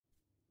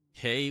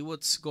Hey,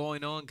 what's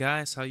going on,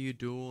 guys? How you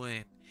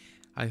doing?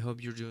 I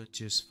hope you're doing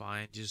just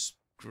fine, just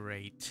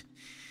great.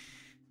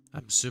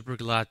 I'm super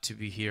glad to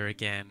be here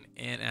again.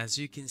 And as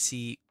you can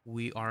see,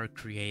 we are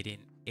creating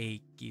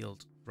a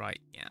guild right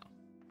now.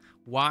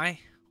 Why?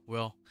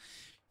 Well,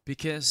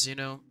 because,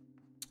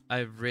 I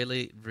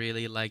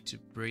really like to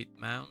breed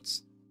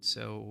mounts.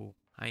 So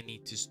I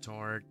need to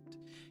start,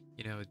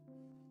 you know,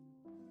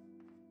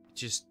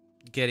 just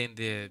getting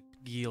the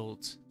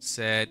guild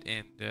set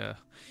and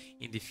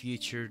in the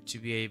future to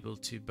be able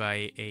to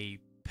buy a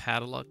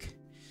padlock.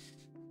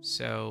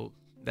 So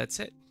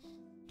that's it.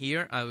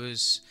 Here I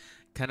was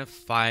kind of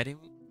fighting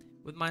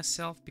with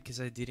myself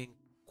because I didn't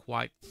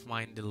quite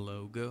find the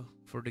logo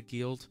for the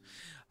guild.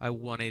 I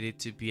wanted it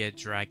to be a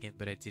dragon,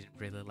 but I didn't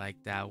really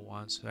like that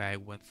one, so I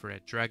went for a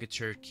dragon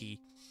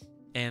turkey.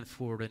 And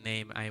for the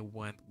name, I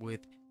went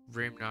with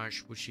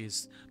Rimnash, which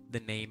is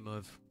the name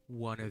of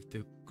one of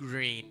the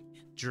green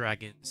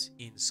dragons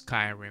in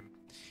Skyrim.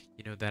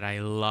 You know that I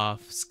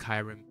love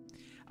Skyrim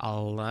a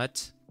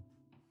lot.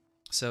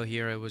 So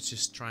here I was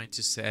just trying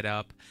to set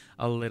up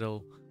a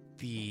little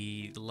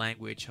the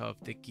language of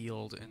the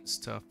guild and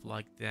stuff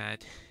like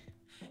that,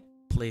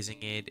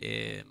 placing it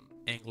in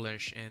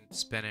English and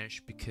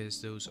Spanish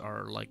because those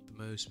are like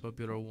the most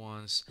popular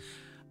ones,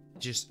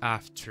 just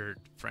after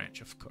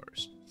French, of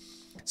course.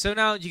 So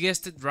now you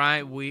guessed it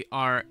right, we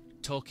are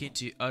talking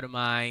to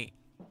Automai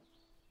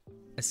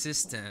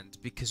assistant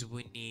because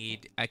we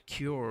need a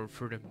cure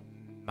for the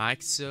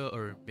myxo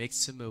or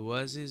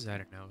myxomatosis. I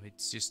don't know.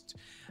 It's just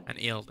an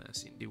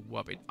illness in the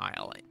Wabbit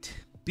Island.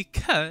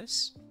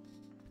 Because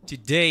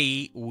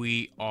today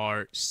we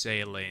are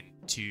sailing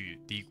to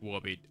the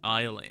Wabbit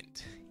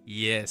Island.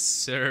 Yes,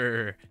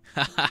 sir.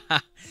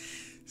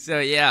 So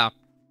yeah,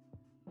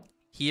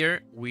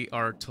 here we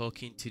are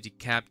talking to the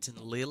Captain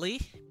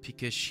Lily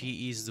because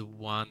she is the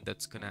one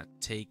that's gonna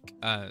take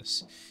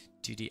us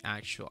to the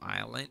actual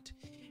island.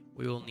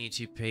 We will need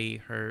to pay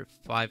her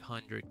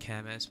 500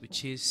 camas,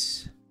 which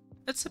is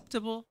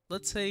acceptable.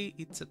 Let's say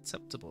it's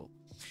acceptable.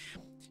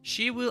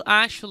 She will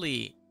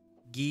actually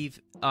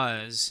give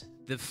us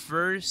the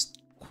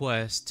first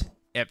quest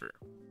ever.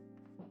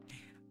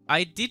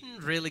 I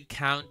didn't really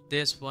count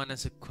this one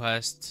as a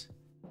quest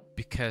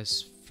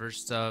because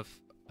first off,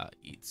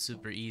 it's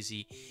super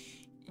easy.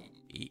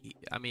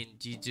 I mean,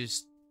 you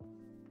just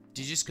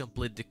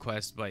complete the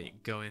quest by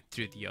going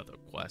through the other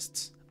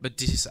quests. But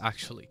this is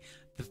actually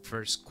the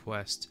first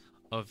quest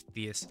of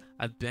this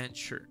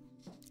adventure.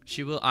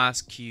 She will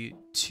ask you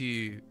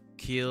to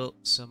kill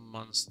some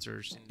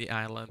monsters in the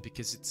island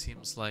because it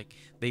seems like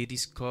they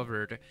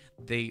discovered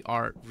they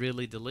are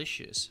really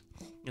delicious.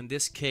 In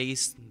this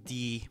case,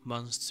 the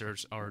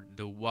monsters are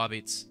the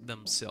wabbits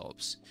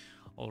themselves.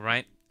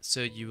 Alright,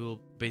 so you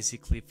will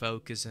basically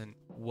focus on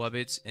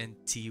wabbits and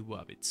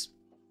T-wabbits,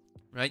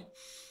 right?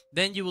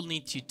 Then you will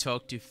need to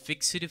talk to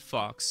Fixie the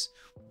Fox,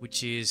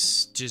 which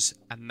is just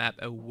a map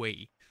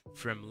away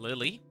from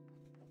Lily.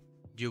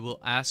 You will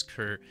ask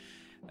her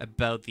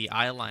about the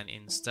island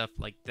and stuff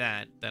like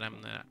that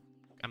I'm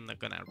not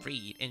gonna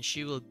read, and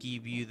she will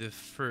give you the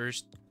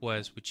first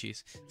quest, which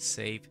is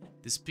save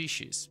the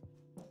species.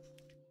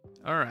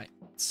 Alright,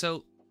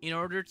 so in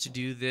order to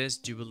do this,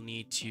 you will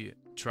need to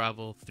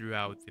travel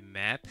throughout the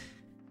map.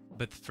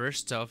 But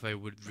first off, I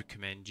would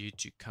recommend you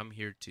to come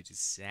here to the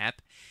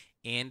Zap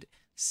and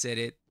set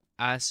it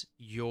as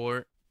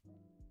your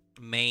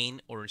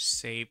main or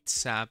saved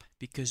Zap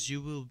because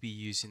you will be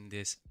using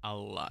this a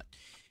lot.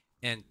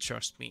 And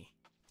trust me,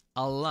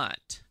 a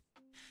lot.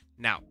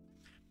 Now,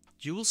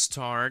 you will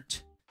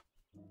start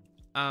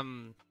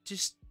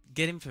just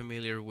getting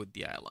familiar with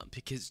the island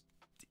because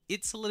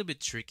it's a little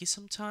bit tricky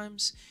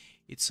sometimes.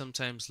 It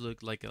sometimes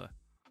looks like a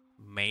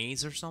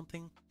maze or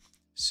something,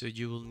 so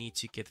you will need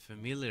to get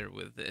familiar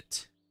with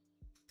it.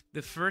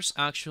 The first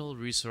actual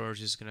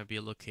resource is going to be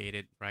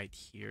located right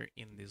here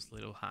in this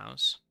little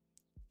house.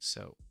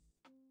 So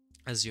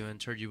as you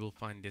enter, you will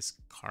find this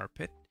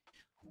carpet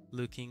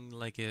looking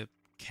like a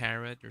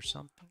carrot or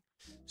something.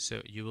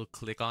 So you will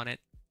click on it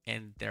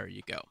and there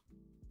you go.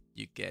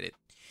 You get it.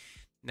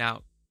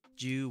 Now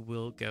you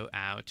will go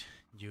out,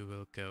 you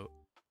will go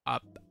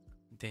up,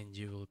 then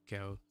you will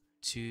go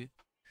to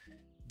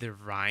the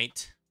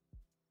right,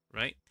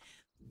 right?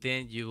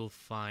 Then you will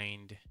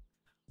find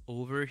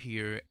over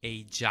here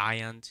a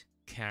giant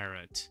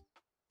carrot.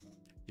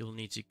 You'll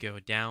need to go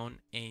down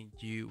and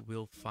you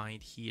will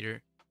find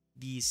here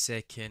the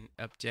second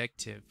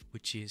objective,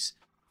 which is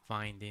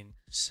finding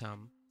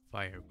some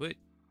firewood.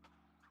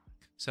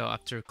 So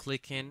after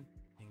clicking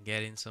and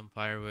getting some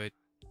firewood,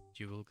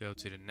 you will go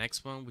to the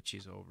next one, which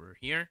is over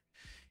here.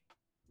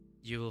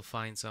 You will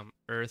find some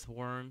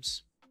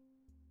earthworms.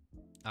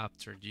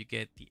 After you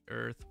get the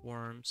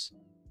earthworms,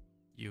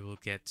 you will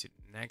get to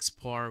the next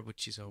part,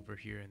 which is over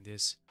here in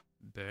this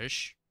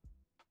bush.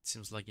 It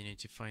seems like you need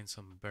to find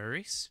some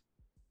berries.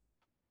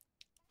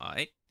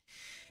 Alright.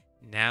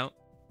 Now,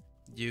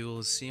 you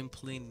will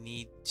simply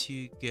need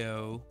to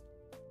go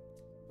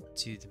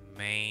to the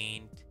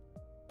main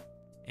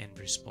and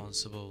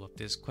responsible of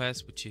this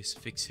quest, which is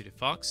Fixie the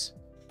Fox.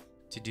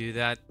 To do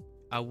that,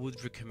 I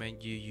would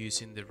recommend you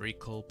using the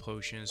recall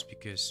potions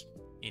because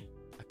in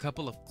a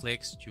couple of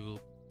clicks you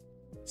will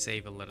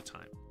save a lot of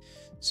time.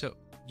 So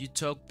you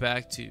talk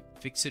back to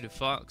Fix It a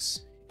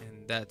Fox,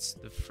 and that's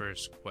the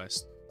first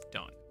quest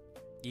done.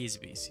 Easy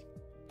peasy.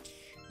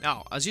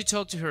 Now, as you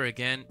talk to her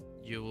again,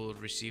 you will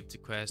receive the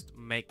quest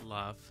Make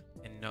Love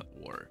and Not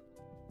War.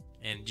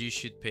 And you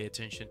should pay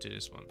attention to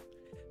this one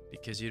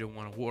because you don't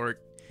want war,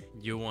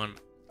 you want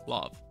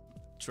love.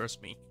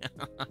 Trust me.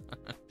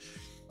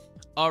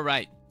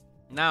 Alright,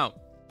 now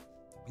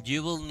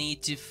you will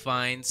need to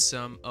find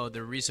some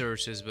other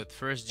resources, but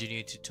first you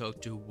need to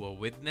talk to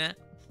Wabbit,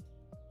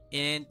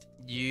 and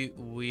you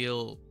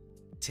will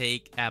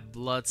take a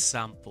blood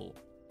sample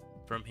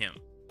from him.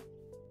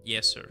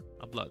 Yes, sir,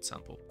 a blood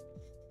sample.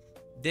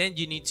 Then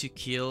you need to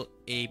kill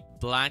a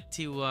black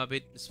tea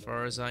Wabbit, as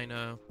far as I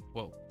know.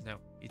 Well, no,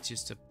 it's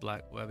just a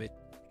black Wabbit.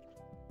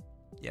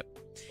 Yep,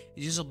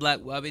 it's just a black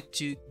Wabbit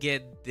to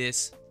get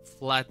this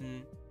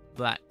flattened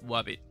black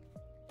Wabbit.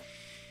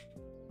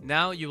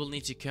 Now you will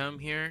need to come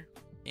here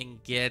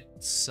and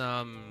get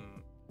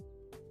some,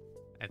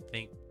 I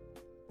think,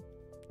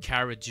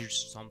 carrot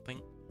juice or something.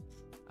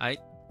 Alright.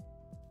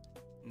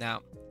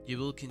 Now you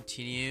will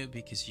continue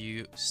because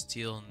you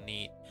still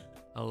need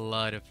a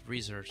lot of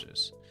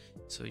resources.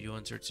 So you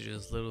enter to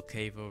this little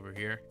cave over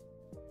here,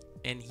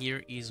 and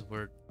here is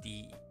where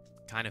the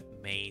kind of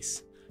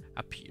maze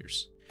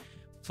appears.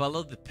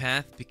 Follow the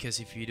path, because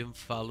if you don't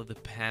follow the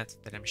path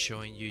that I'm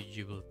showing you,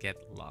 you will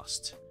get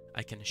lost.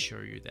 I can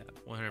assure you that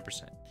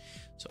 100%.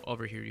 So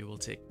over here you will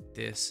take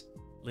this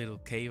little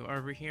cave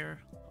over here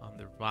on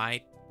the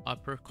right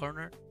upper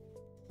corner,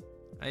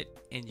 right?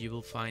 And you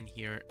will find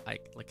here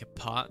like a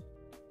pot.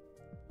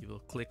 You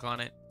will click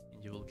on it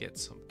and you will get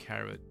some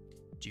carrot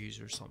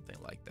juice or something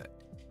like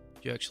that.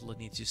 You actually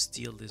need to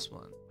steal this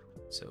one,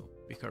 so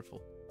be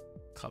careful,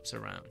 cops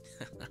around.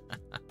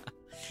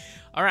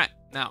 All right,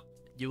 now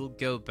you will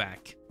go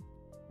back.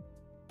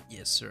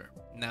 Yes, sir.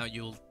 Now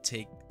you will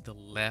take the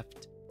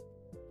left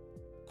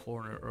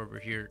corner over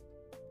here.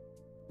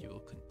 You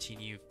will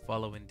continue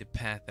following the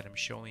path that I'm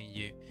showing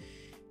you.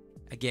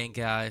 Again,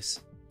 guys,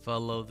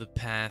 follow the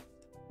path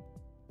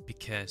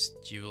because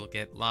you will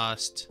get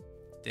lost.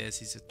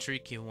 This is a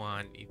tricky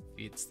one if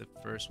it's the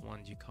first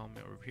one you come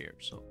over here,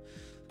 so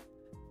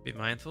be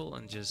mindful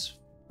and just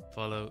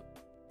follow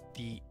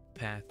the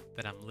path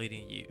that I'm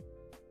leading you.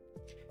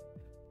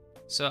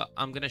 So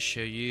I'm gonna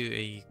show you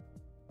a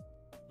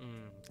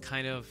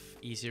kind of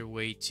easier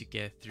way to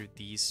get through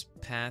this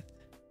path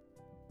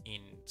in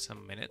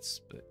some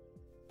minutes, but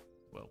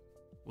well,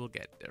 we'll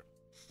get there.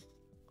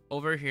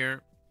 Over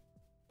here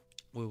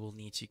we will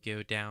need to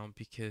go down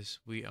because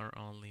we are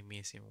only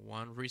missing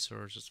one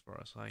resource as far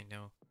as I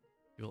know.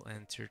 You'll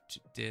enter to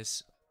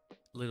this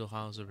little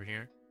house over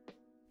here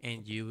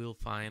and you will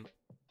find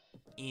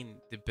in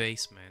the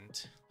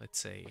basement, let's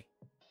say,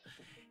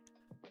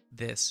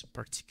 this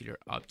particular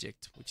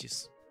object, which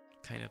is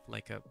kind of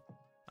like a,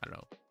 I don't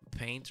know,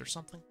 paint or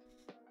something.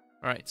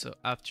 Alright, so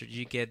after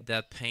you get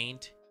that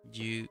paint,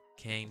 you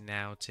can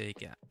now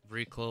take a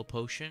recall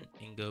potion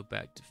and go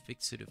back to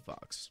Fix It a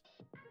Fox.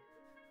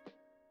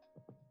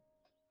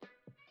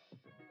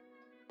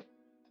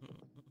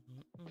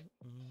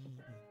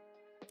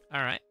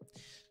 Alright,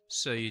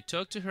 so you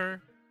talk to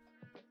her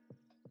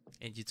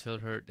and you tell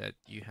her that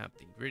you have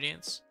the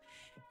ingredients,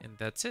 and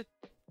that's it.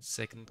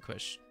 Second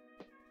question.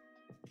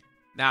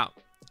 Now,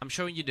 I'm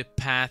showing you the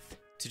path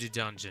to the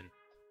dungeon,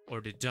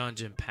 or the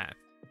dungeon path.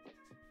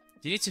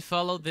 You need to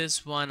follow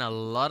this one a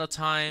lot of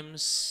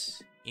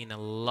times in a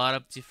lot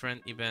of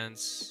different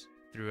events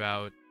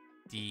throughout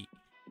the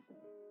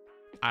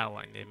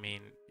island. I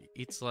mean,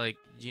 it's like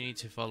you need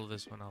to follow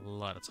this one a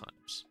lot of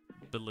times,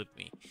 believe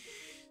me.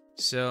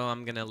 So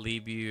I'm gonna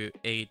leave you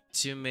a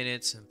 2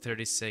 minutes and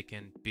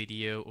 30-second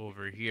video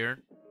over here,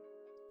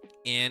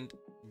 and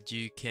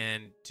you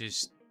can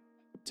just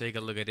take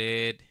a look at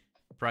it,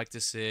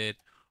 practice it,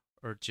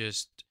 or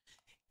just,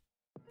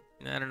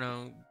 I don't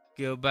know,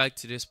 go back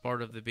to this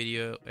part of the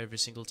video every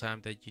single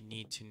time that you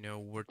need to know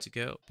where to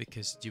go,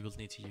 because you will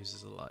need to use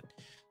this a lot.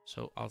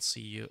 So I'll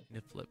see you in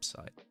the flip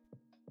side.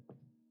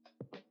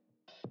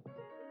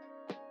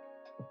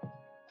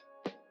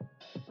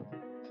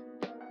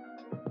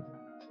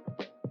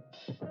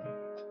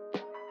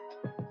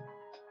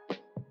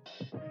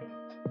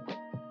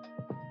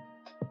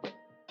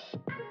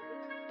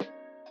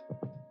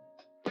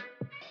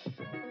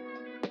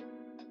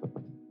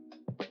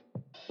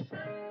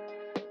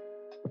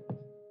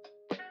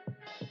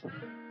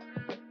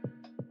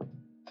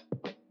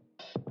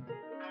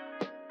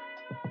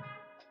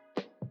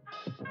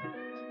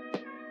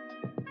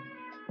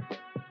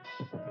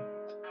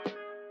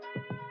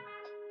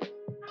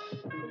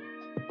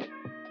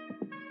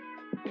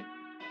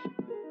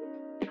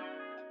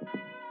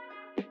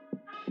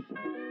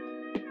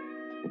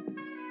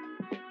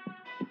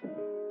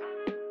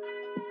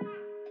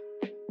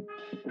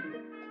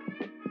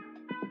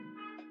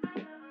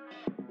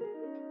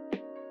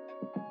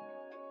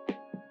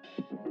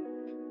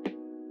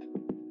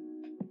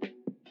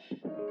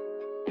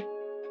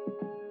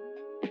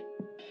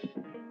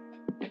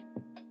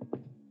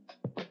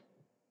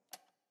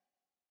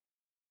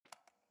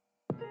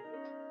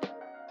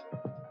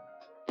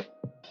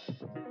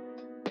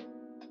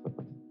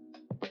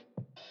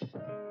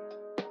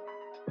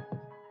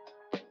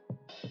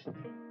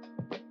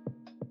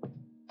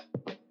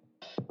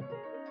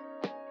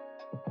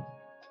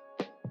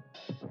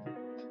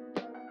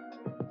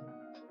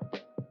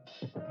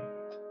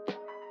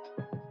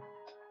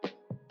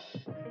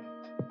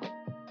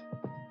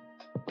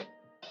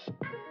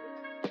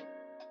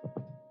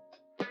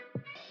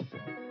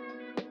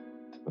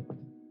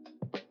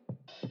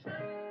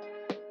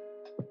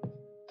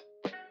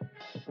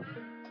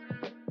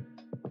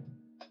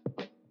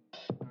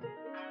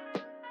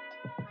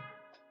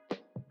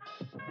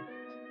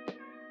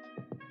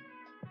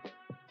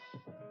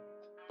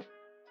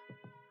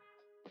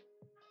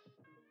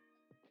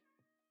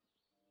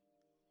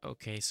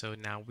 Okay, so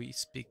now we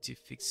speak to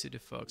Fix the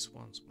Fox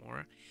once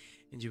more,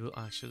 and you will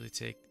actually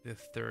take the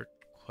third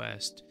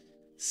quest,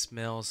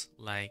 Smells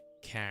Like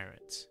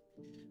Carrots.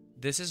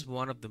 This is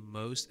one of the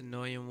most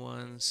annoying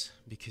ones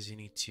because you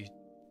need to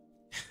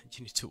you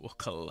need to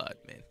walk a lot,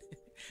 man.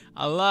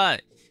 A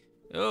lot.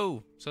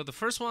 Oh, so the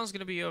first one's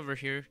gonna be over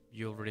here.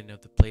 You already know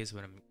the place,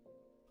 but I'm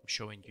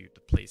showing you the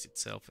place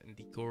itself and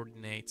the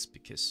coordinates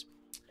because,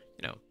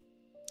 you know,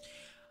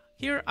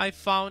 here I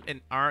found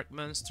an arc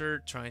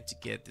monster trying to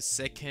get the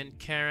second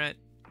carrot,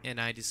 and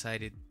I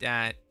decided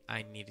that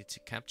I needed to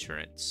capture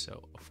it.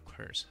 So of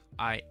course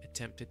I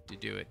attempted to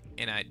do it,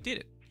 and I did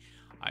it.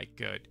 I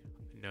got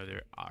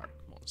another arc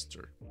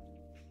monster.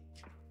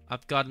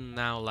 I've gotten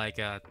now like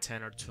a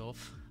 10 or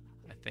 12,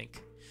 I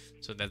think.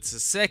 So that's the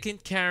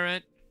second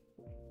carrot.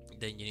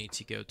 Then you need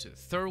to go to the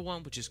third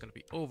one, which is going to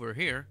be over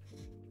here.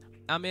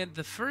 I mean,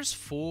 the first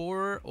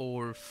 4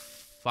 or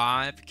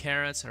 5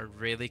 carrots are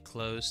really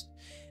close.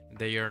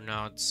 They are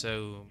not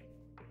so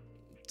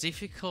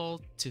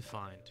difficult to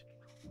find.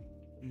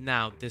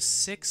 Now, the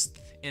 6th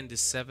and the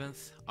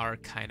 7th are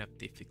kind of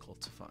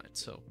difficult to find.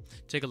 So,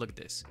 take a look at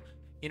this.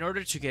 In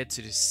order to get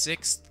to the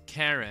 6th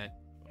carrot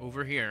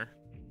over here,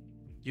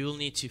 you will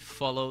need to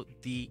follow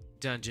the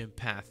dungeon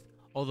path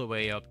all the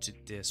way up to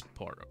this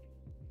portal.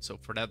 So,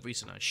 for that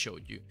reason, I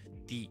showed you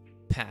the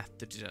path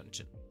to the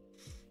dungeon.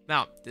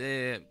 Now,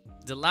 the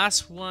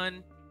last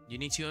one, you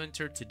need to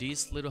enter to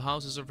these little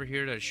houses over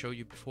here that I showed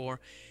you before.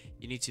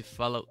 You need to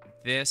follow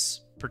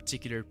this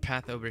particular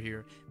path over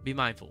here. Be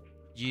mindful.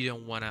 You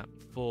don't want to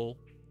fall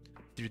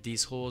through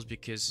these holes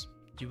because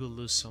you will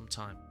lose some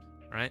time,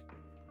 right?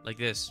 Like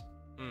this.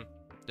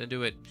 Don't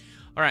do it.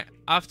 Alright,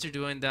 after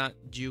doing that,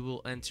 you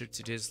will enter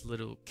to this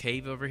little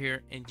cave over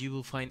here and you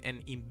will find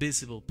an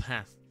invisible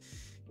path.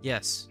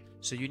 Yes,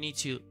 so you need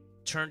to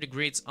turn the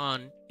grids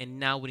on, and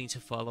now we need to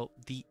follow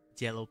the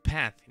yellow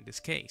path in this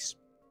case.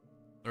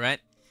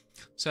 Alright,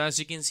 so as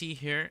you can see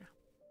here,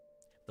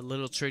 the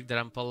little trick that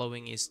I'm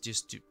following is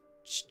just to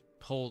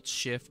hold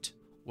shift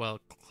while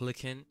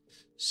clicking,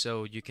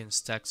 so you can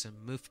stack some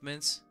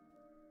movements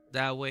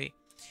that way,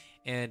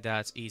 and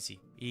that's easy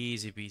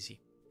peasy.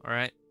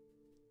 Alright,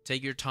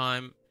 take your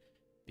time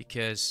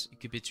because it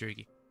could be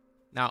tricky.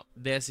 Now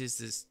this is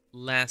this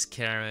last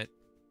carrot,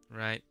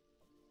 right?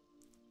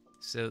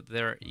 So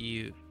there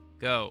you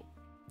go.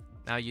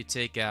 Now you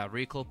take a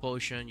recall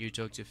potion, you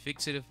talk to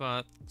Fix the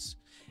Fox,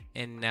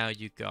 and now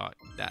you got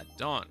that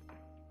done.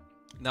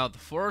 Now the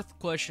fourth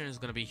question is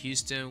gonna be,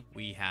 Houston,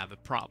 we have a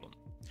problem.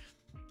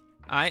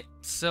 Alright,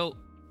 so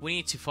we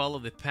need to follow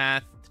the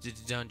path to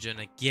the dungeon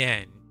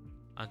again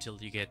until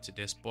you get to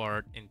this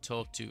part and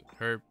talk to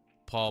her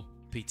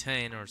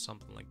Palpatine or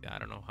something like that. I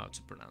don't know how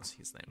to pronounce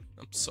his name.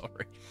 I'm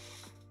sorry.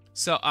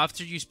 So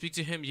after you speak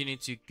to him, you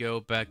need to go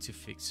back to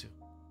Fixu.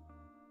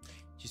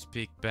 You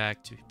speak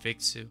back to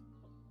Fixu,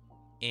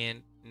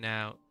 and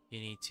now you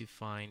need to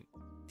find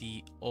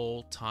the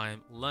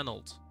all-time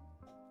Leonard.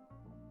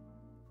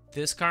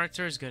 This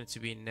character is going to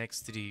be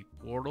next to the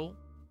portal,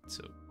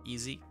 so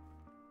easy.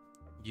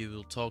 You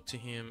will talk to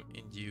him,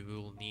 and you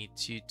will need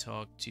to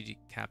talk to the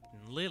Captain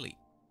Lily.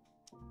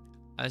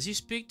 As you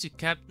speak to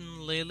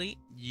Captain Lily,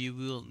 you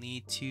will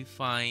need to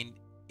find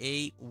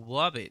a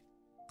Wabbit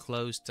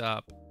closed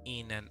up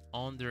in an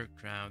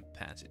underground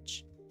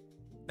passage.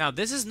 Now,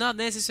 this is not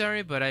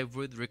necessary, but I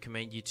would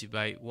recommend you to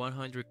buy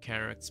 100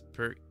 carats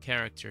per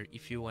character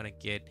if you want to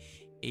get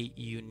a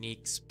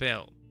unique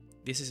spell.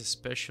 This is a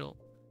special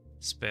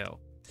spell.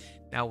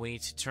 Now we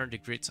need to turn the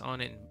grids on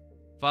and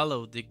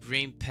follow the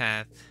green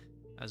path,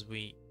 as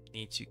we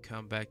need to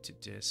come back to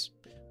this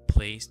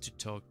place to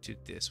talk to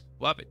this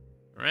Wabbit.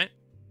 Alright?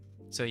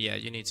 So yeah,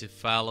 you need to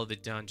follow the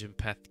dungeon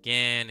path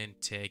again and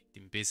take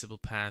the invisible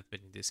path, but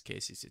in this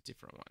case it's a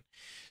different one.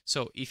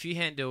 So if you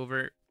hand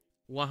over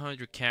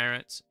 100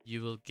 carrots,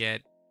 you will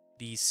get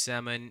the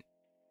summon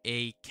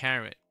a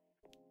carrot.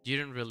 You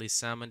don't really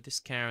summon this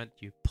carrot,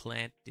 you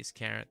plant this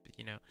carrot, but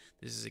you know,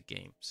 this is a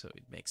game, so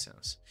it makes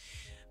sense.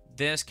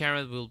 This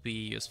carrot will be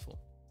useful,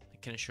 I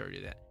can assure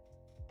you that.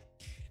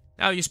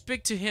 Now you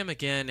speak to him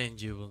again,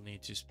 and you will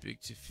need to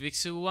speak to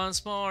Fixu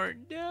once more.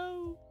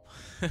 No!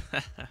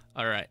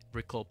 Alright,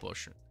 recall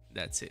potion.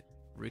 That's it.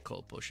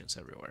 Recall potions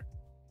everywhere.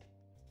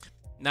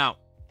 Now,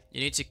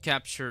 you need to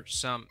capture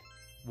some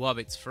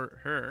Wabbits for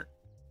her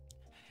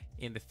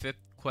in the 5th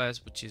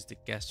quest, which is the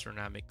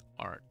gastronomic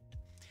art.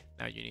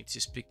 Now you need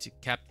to speak to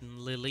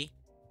Captain Lily,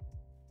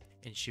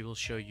 and she will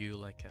show you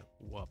like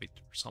a Wabbit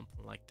or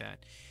something like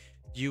that.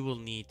 You will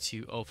need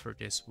to offer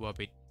this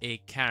Wabbit a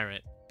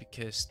carrot,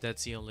 because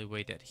that's the only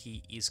way that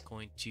he is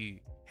going to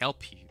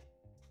help you.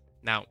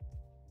 Now,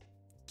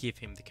 give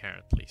him the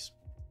carrot, please.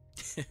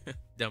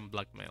 Don't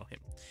blackmail him.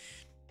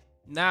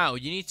 Now,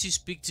 you need to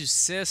speak to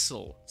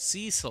Cecil,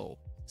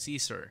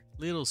 Caesar,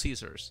 Little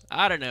Caesars.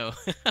 I don't know.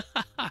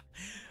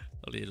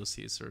 Little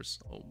Caesars.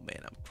 Oh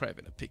man, I'm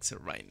craving a pizza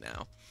right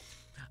now.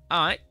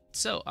 Alright,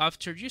 so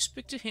after you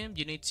speak to him,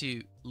 you need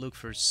to look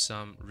for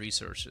some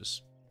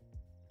resources.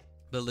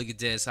 But look at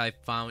this, I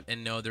found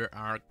another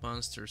arc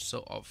monster,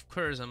 so of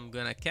course I'm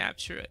gonna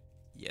capture it.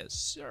 Yes,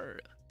 sir.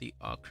 The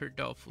CAWWOT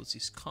Dofus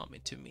is coming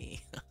to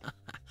me.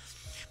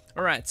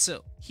 Alright,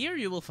 so here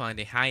you will find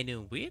the high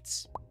noon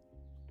wheats,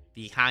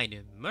 the high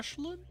noon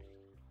mushroom,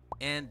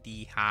 and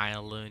the high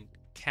noon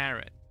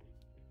carrot.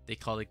 They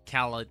call it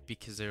CAWWOT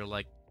because they're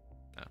like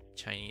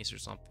Chinese or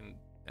something.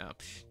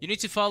 You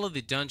need to follow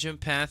the dungeon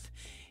path,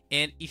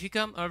 and if you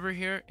come over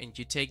here and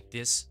you take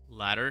this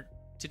ladder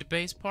to the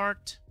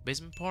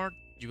basement part,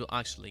 you will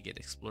actually get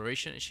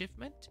exploration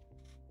achievement,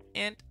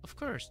 and of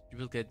course you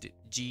will get the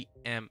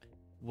GM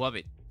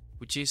Wabbit,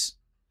 which is,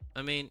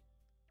 I mean,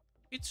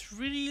 it's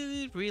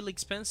really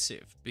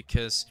expensive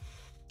because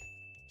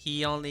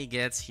he only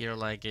gets here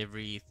like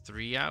every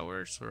 3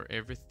 hours or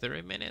every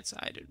 30 minutes.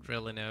 I don't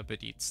really know,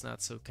 but it's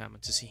not so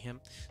common to see him.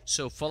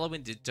 So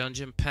following the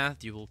dungeon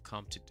path, you will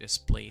come to this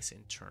place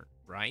and turn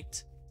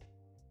right.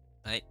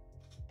 Right?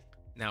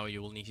 Now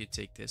you will need to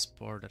take this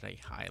part that I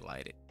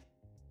highlighted.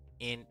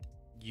 And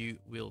you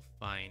will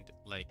find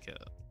like a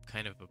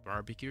kind of a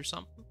barbecue or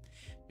something.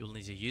 You'll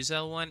need to use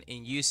that one,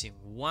 and using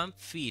 1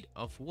 feet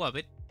of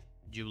Wabbit,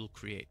 you will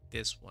create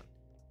this one.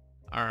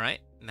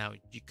 Alright, now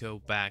you go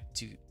back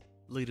to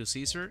Little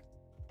Caesar,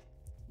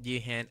 you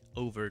hand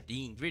over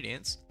the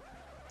ingredients,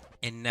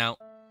 and now,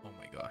 oh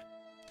my god,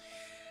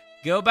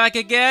 go back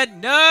again.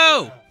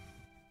 No,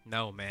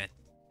 man,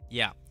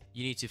 yeah,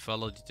 you need to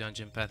follow the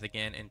dungeon path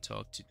again and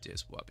talk to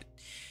this Wabbit.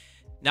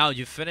 Now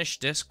you finish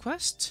this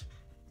quest.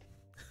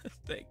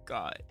 Thank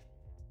god.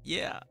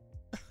 Yeah.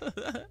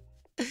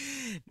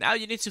 Now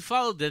you need to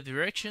follow the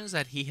directions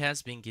that he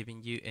has been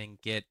giving you and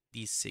get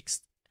the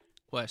 6th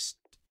quest.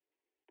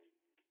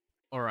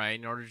 Alright,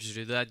 in order to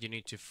do that, you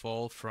need to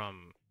fall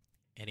from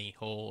any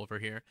hole over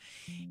here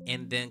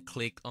and then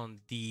click on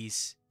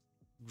these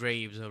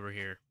graves over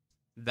here.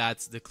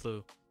 That's the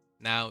clue.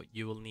 Now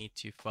you will need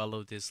to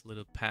follow this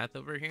little path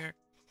over here.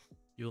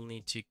 You'll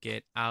need to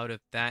get out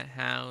of that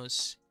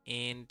house,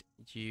 and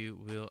you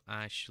will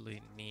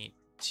actually need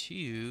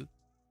to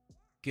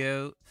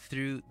go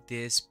through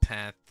this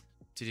path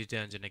to the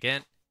dungeon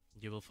again.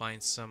 You will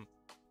find some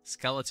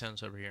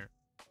skeletons over here.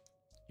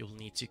 You'll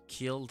need to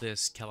kill the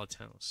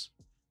skeletons.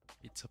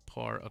 It's a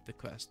part of the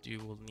quest. You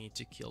will need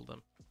to kill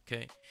them.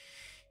 Okay.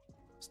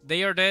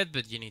 They are dead,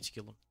 but you need to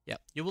kill them. Yeah.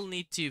 You will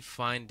need to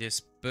find this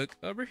book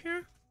over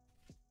here.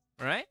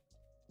 Alright?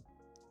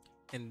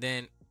 And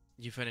then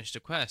you finish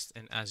the quest.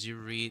 And as you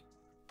read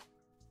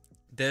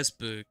this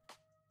book,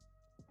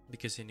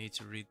 because you need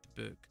to read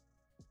the book,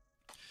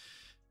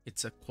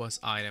 it's a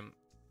quest item.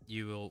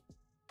 You will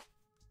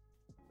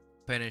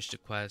finish the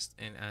quest,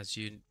 and as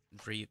you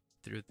read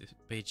through the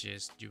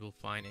pages, you will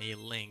find a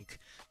link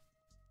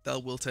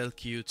that will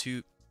take you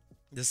to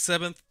the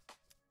 7th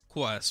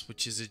quest,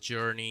 which is a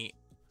journey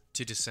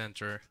to the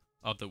center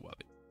of the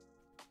Wabbit.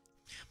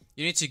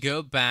 You need to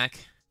go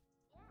back,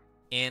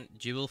 and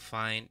you will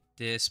find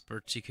this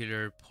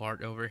particular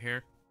part over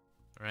here,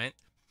 right?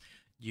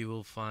 You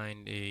will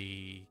find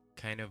a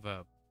kind of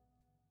a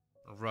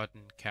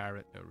rotten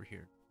carrot over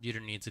here. You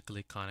don't need to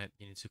click on it.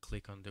 You need to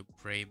click on the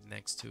grave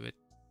next to it,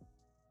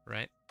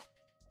 right?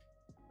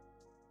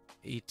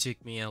 It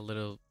took me a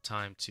little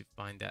time to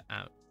find that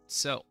out.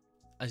 So,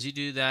 as you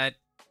do that,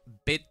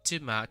 Bit Too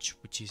Much,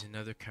 which is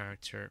another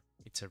character,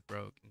 it's a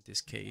rogue in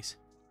this case,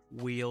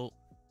 will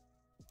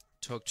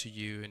talk to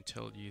you and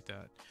tell you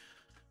that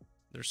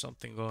there's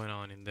something going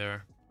on in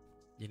there.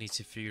 You need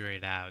to figure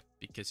it out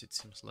because it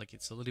seems like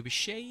it's a little bit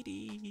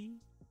shady.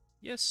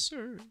 Yes,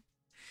 sir.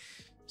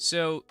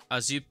 So,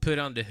 as you put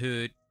on the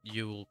hood,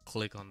 you will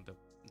click on the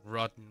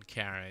rotten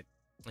carrot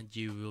and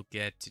you will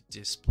get to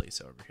this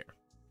place over here.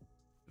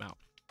 Now,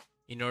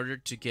 in order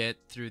to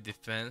get through the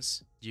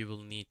fence, you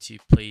will need to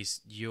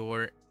place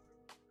your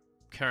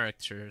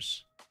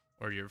characters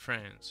or your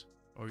friends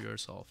or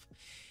yourself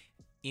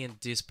in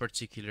this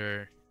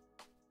particular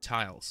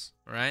tiles,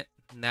 right?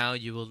 Now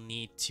you will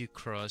need to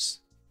cross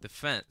the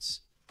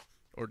fence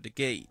or the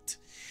gate.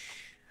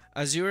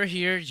 As you are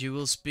here, you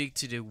will speak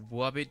to the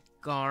Wabbit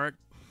guard,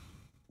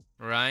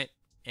 right?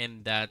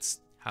 And that's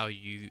how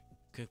you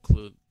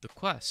conclude the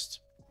quest.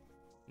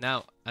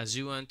 Now, as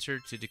you enter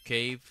to the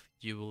cave,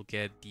 you will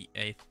get the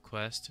 8th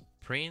quest,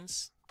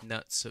 Prince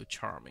Not So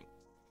Charming.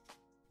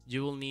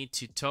 You will need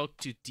to talk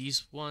to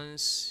these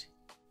ones.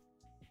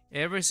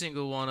 Every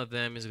single one of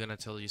them is gonna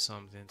tell you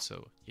something,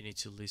 so you need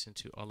to listen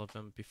to all of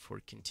them before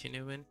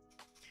continuing.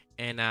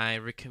 And I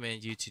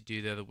recommend you to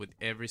do that with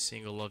every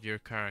single of your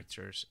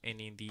characters.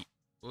 And in the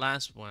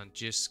last one,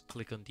 just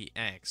click on the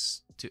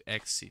X to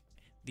exit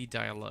the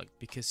dialogue,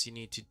 because you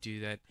need to do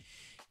that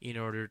in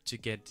order to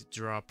get the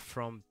drop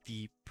from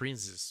the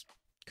princess.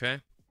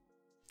 Okay?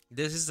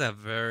 This is a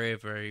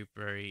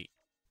very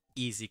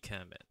easy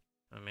combat.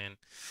 I mean,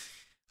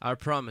 I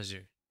promise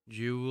you,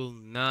 you will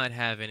not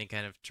have any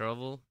kind of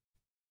trouble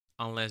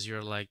unless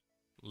you're like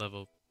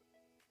level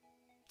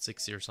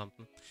 60 or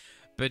something.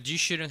 But you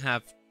shouldn't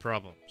have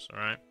problems,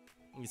 alright?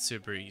 It's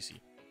super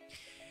easy.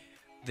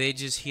 They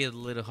just hit a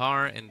little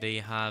hard and they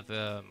have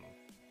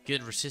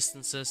good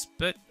resistances.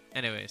 But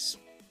anyways,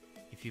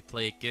 if you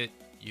play it good,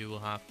 you will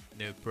have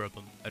no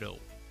problem at all.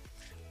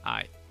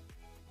 Alright.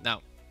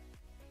 Now,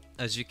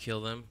 As you kill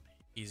them,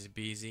 easy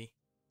peasy,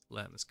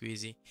 lemon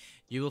squeezy,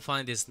 you will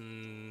find this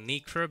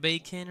Necro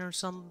Bacon or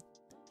something.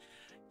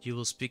 You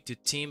will speak to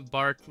Tim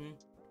Barton,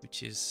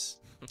 which is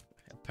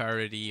a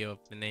parody of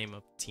the name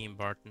of Tim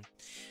Barton.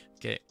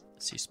 Okay,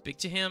 so you speak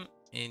to him,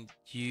 and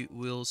you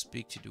will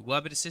speak to the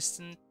Wabbit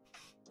assistant,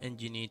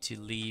 and you need to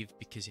leave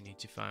because you need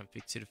to find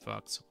Fix the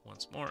Fox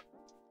once more,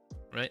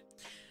 right?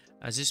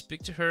 As you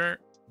speak to her,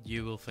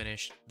 you will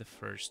finish the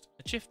first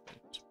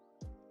achievement.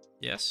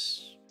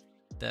 Yes,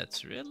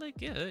 that's really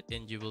good,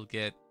 and you will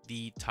get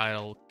the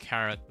title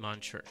Carrot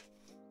Muncher.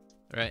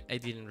 Right, I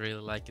didn't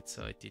really like it,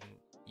 so I didn't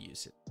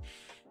use it.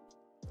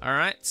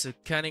 Alright, so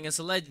cutting as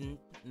a legend.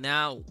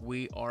 Now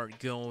we are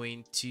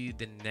going to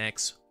the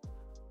next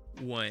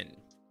one.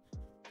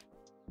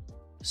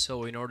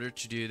 So in order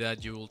to do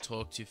that, you will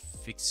talk to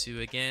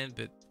Fixu again,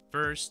 but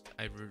first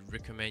I would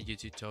recommend you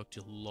to talk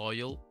to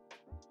Loyal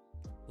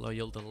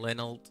the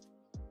Leonard.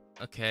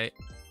 Okay,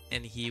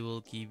 and he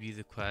will give you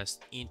the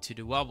quest into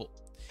the Wobble.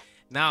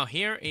 Now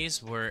here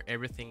is where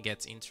everything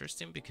gets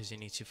interesting because you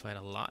need to fight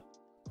a lot.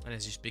 And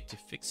as you speak to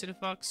Fix the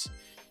Fox,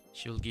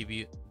 she will give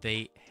you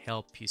They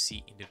Help You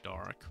See in the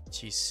Dark,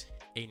 which is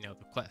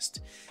another quest.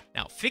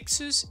 Now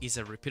Fixus is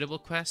a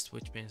repeatable quest,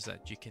 which means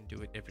that you can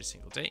do it every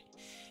single day.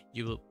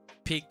 You will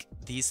pick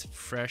these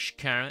fresh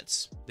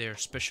carrots. They are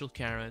special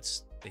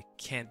carrots. They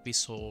can't be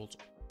sold.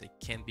 They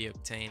can't be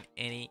obtained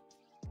any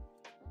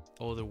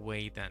other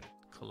way than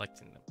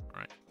collecting them. All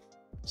right.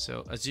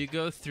 So as you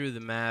go through the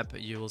map,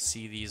 you will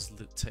see these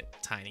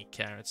tiny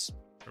carrots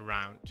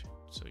around.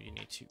 So you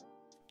need to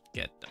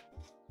get them.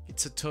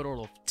 It's a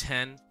total of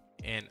 10.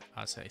 And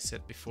as I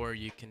said before,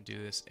 you can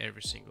do this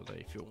every single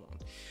day if you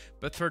want.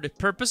 But for the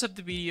purpose of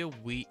the video,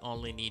 we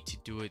only need to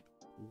do it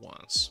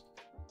once.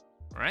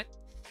 All right.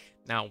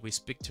 Now we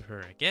speak to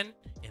her again,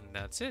 and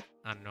that's it.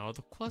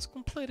 Another quest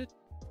completed.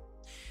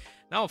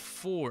 Now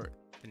for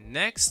the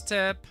next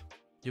step,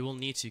 you will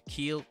need to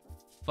kill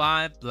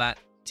 5 black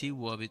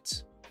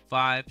T-Wabbits,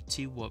 5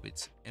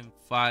 T-Wabbits, and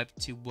 5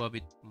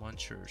 T-Wabbit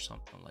Muncher or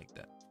something like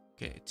that.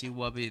 Okay,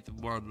 T-Wabbit,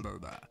 blah blah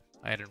blah.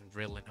 I don't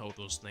really know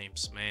those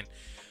names, man.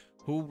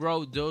 Who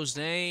wrote those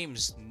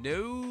names?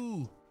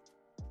 No.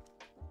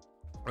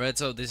 Alright,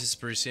 so this is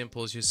pretty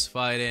simple. Just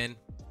fighting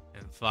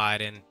and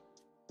fighting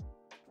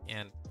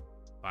and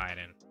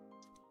fighting.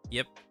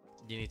 Yep,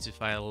 you need to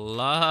fight a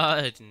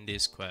lot in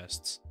these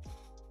quests.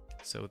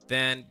 So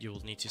then you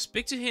will need to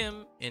speak to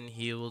him, and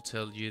he will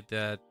tell you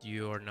that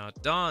you are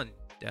not done.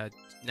 That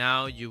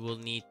now you will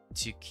need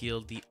to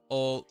kill the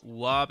old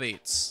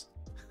Wabbits.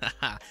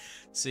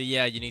 So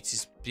yeah, you need to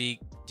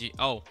speak.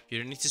 Oh, you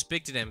don't need to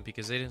speak to them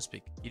because they don't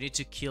speak. You need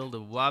to kill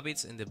the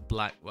Wabbits and the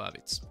black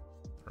Wabbits,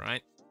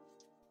 right?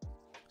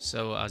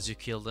 So as you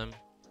kill them,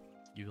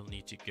 you will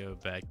need to go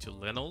back to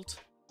Leonard,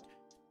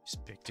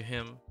 speak to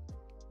him,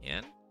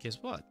 and guess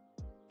what?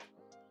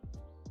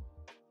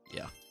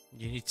 Yeah,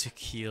 you need to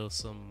kill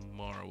some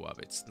more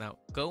Wabbits. Now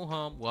go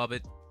home,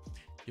 Wabbit.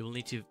 You will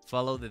need to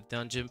follow the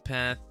dungeon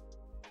path,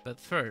 but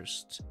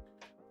first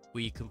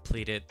we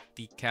completed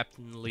the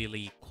Captain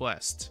Lily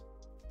quest,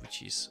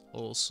 which is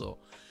also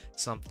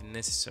something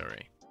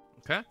necessary.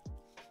 Okay,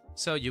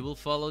 so you will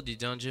follow the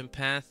dungeon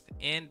path,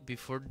 and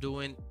before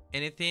doing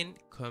anything,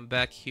 come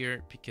back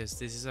here because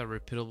this is a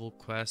repeatable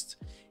quest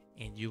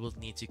and you will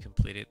need to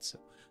complete it. So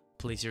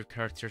place your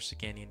characters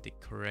again in the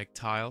correct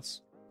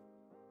tiles,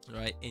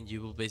 right? And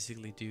you will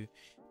basically do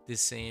the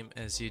same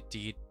as you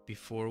did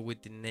before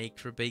with the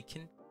Necro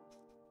Bacon,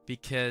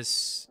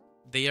 because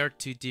they are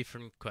two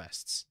different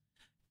quests: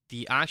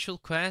 the actual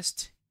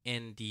quest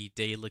and the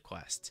daily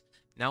quest.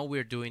 Now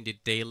we're doing the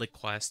daily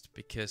quest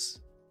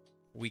because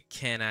we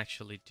can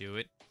actually do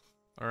it.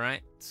 All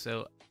right,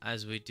 so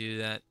as we do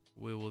that,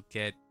 we will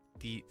get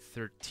the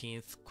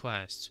 13th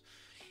quest,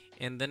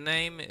 and the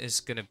name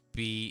is gonna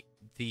be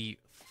the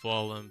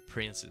Fallen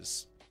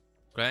Princess.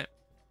 Okay,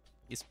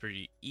 it's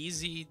pretty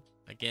easy.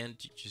 Again,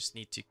 you just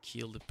need to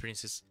kill the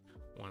princess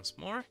once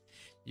more.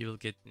 You will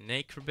get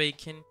Necro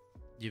Bacon.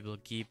 You will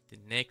give the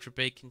Necro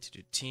Bacon to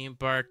the Tim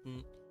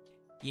Barton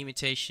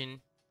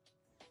imitation,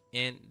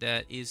 and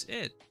that is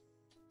it.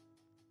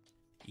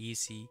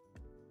 Easy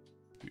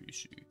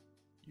peasy.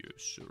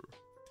 Yes, sir.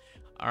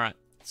 Alright,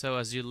 so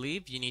as you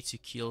leave, you need to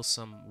kill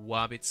some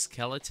Wabbit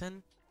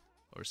skeleton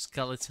or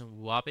skeleton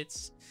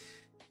Wabbits.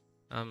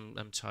 I'm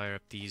tired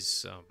of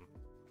these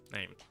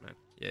names, man.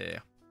 Yeah,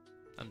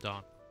 I'm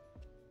done.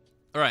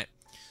 Alright,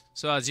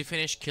 so as you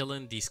finish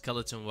killing the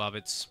skeleton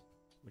Wabbits,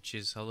 which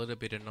is a little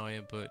bit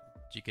annoying, but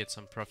you get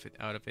some profit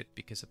out of it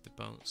because of the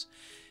bones,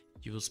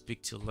 you will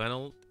speak to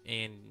Leonard,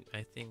 and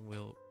I think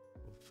we'll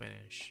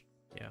finish.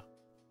 Yeah,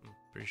 I'm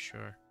pretty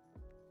sure.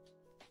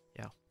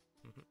 Yeah.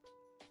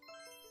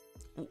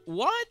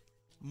 What?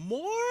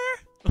 More?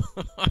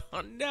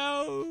 Oh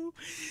no!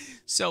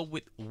 So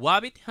with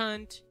Wabbit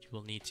Hunt, you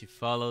will need to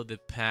follow the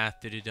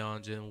path to the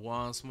dungeon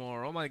once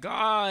more. Oh my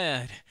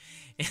god!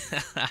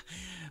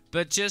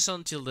 But just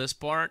until this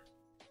part,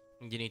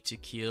 you need to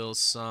kill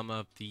some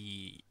of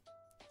the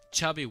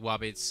chubby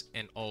Wabbits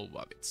and old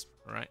Wabbits,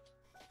 alright?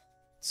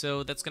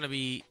 So that's gonna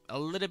be a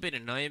little bit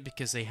annoying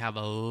because they have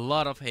a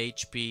lot of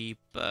HP,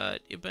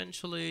 but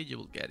eventually you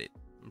will get it,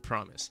 I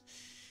promise.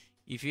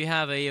 If you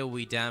have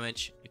AoE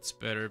damage, it's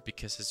better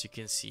because as you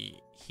can see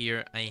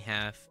here, I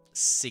have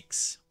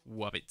 6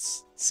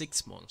 Wabbits,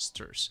 6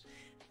 monsters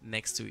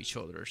next to each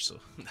other, so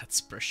that's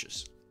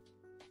precious.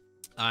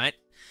 Alright,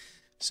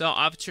 so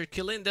after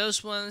killing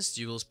those ones,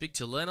 you will speak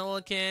to Lionel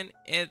again,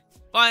 and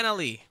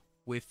finally,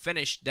 we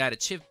finished that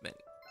achievement.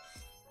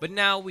 But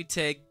now we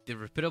take the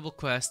repeatable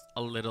quest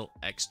a little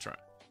extra,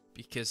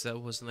 because that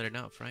wasn't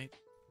enough, right?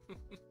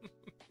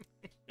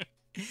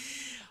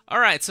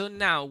 Alright, so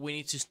now we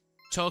need to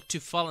talk to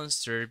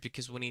Fallenster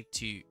because we need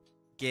to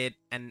get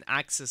an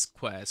access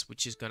quest,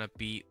 which is gonna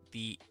be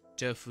the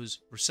Dofus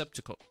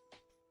receptacle.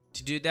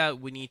 To do that,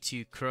 we need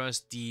to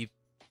cross the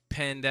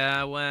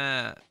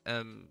Pandawa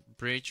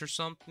bridge or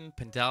something,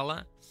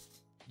 Pandala.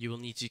 You will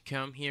need to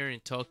come here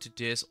and talk to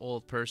this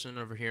old person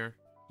over here.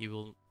 He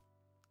will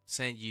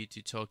send you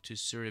to talk to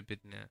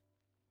Surabidna.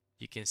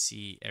 You can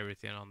see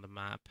everything on the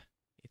map.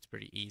 It's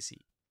pretty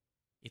easy.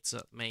 It's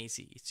not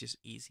mazy, it's just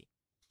easy.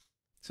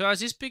 So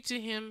as you speak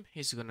to him,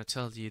 he's gonna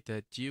tell you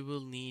that you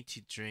will need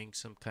to drink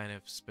some kind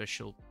of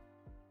special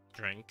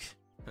drink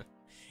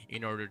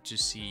in order to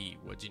see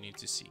what you need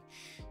to see.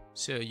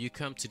 So you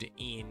come to the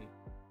inn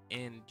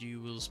and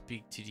you will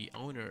speak to the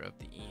owner of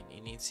the inn,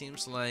 and it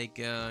seems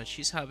like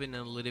she's having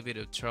a little bit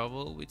of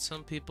trouble with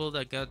some people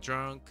that got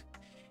drunk,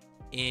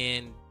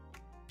 and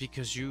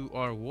because you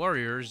are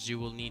warriors, you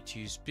will need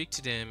to speak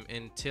to them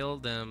and tell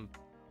them,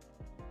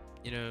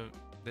 you know,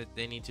 that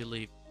they need to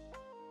leave.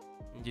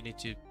 You need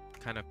to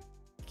kind of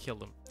kill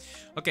them.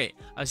 Okay,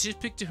 as you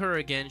speak to her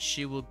again,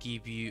 she will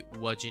give you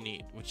what you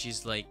need, which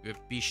is like a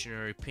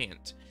visionary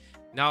paint.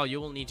 Now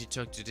you will need to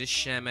talk to this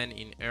shaman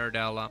in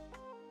Erdala,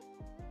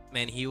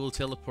 and he will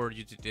teleport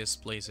you to this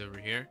place over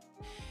here.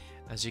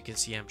 As you can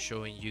see, I'm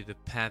showing you the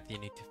path you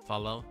need to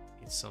follow.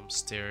 It's some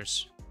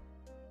stairs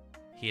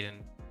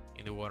hidden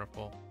in the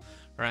waterfall.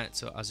 Alright,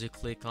 so as you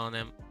click on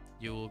them,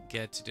 you will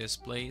get to this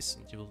place,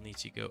 and you will need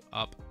to go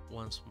up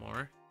once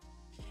more,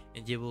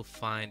 and you will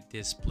find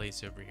this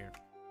place over here.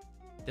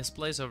 This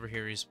place over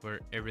here is where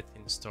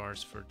everything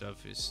starts for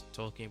Dofus,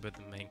 talking about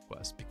the main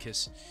quest,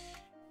 because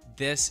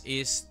this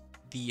is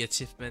the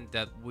achievement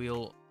that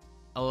will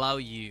allow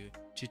you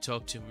to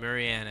talk to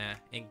Mariana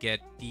and get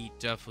the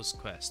Dofus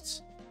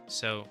quests.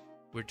 So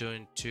we're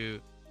doing 2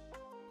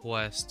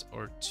 quests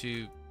or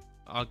 2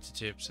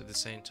 objectives at the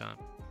same time.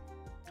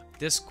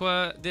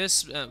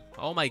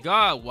 Oh my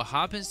god, what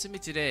happens to me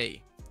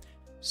today?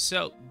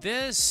 So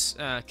this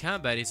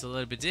combat is a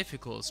little bit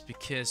difficult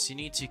because you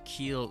need to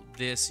kill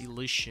this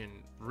illusion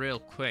real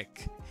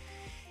quick.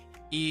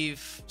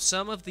 If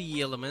some of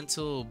the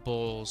elemental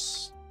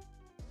balls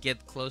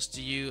get close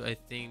to you, I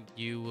think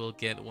you will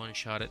get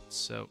one-shotted,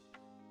 so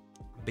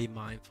be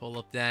mindful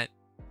of that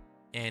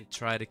and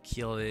try to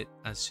kill it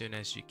as soon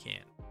as you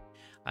can.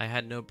 I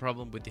had no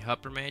problem with the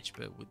Hopper match,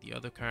 but with the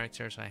other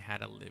characters I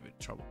had a little bit of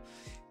trouble.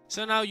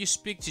 So now you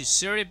speak to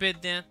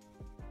Surabidna.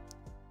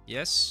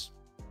 Yes.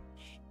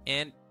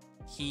 And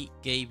he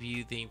gave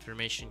you the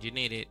information you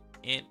needed,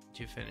 and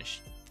you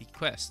finish the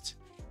quest.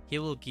 He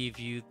will give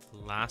you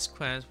the last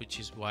quest, which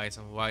is Wise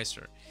and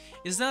Wiser.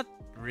 It's not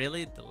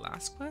really the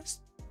last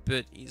quest,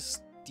 but it's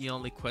the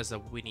only quest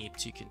that we need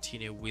to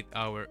continue with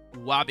our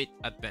Wabbit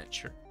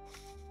adventure.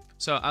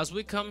 So as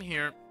we come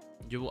here,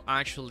 you will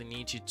actually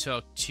need to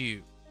talk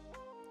to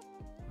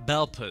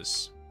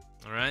Belpus,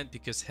 alright,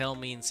 because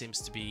Helmin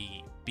seems to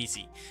be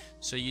busy.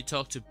 So you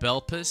talk to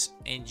Belpus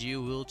and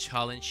you will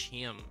challenge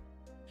him.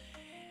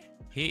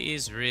 He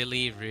is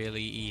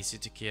really easy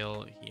to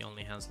kill. He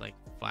only has like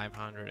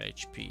 500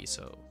 HP,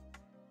 so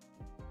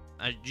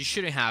you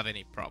shouldn't have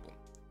any problem,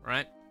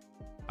 right?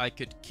 I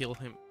could kill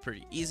him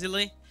pretty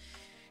easily,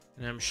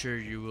 and I'm sure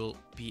you will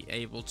be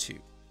able to.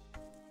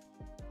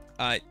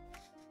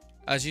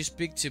 As you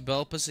speak to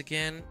Belpus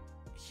again,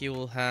 he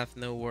will have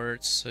no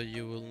words, so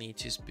you will need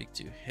to speak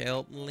to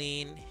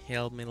Helmelin.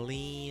 Oh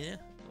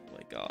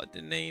my god,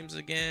 the names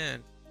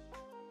again.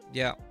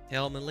 Yeah,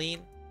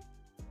 Helmelin.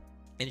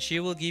 And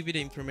she will give you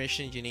the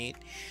information you need.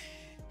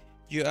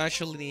 You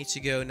actually need to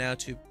go now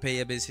to pay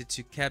a visit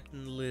to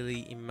Captain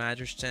Lily in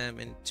Maderstam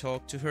and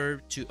talk to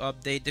her to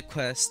update the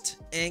quest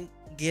and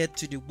get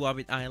to the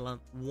Wabbit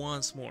Island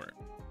once more.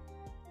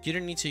 You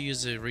don't need to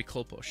use the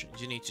recall potion,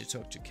 you need to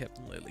talk to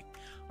Captain Lily.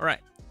 Alright,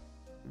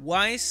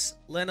 Wise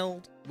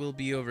Lenold will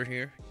be over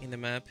here in the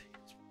map.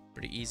 It's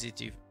pretty easy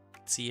to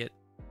see it.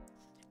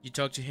 You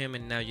talk to him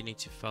and now you need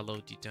to follow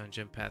the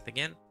dungeon path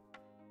again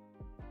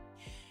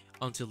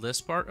until this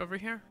part over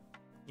here.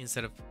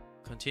 Instead of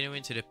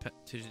continuing to the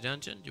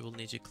dungeon, you will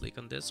need to click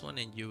on this one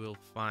and you will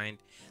find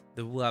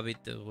the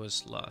Wabbit that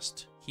was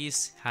lost.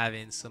 He's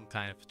having some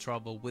kind of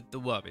trouble with the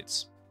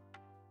Wabbits.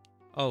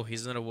 Oh,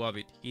 he's not a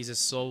Wabbit, he's a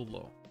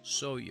Soyo.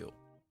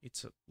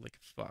 It's like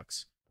a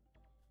fox.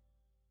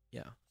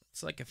 Yeah,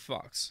 it's like a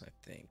fox, I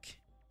think.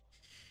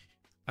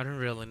 I don't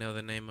really know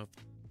the name of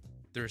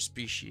their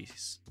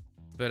species,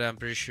 but I'm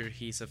pretty sure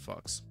he's a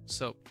fox.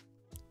 So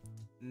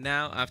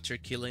now after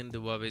killing the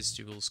Wabbits,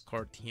 you will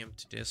escort him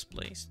to this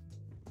place.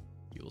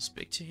 You will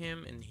speak to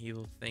him and he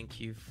will thank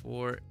you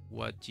for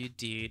what you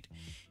did.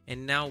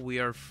 And now we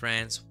are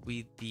friends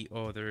with the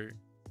other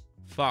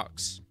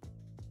fox.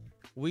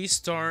 We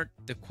start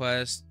the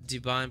quest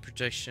Divine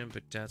Protection,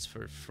 but that's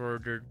for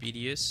further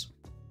videos.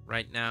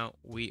 Right now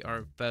we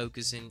are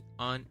focusing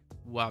on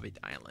Wabbit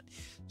Island.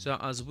 So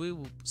as we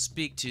will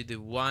speak to the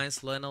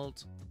wise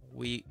Leonard,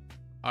 we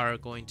are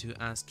going to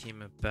ask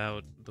him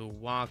about the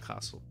Wild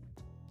Castle.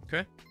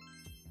 Okay?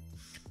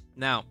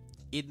 Now,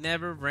 it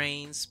never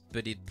rains,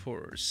 but it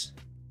pours.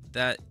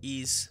 That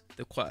is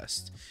the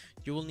quest.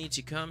 You will need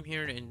to come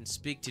here and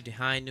speak to the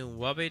High Noon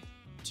Wabbit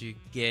to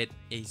get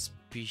a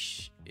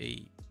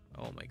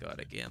oh my god,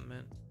 again,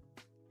 man.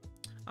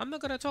 I'm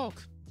not gonna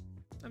talk.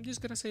 I'm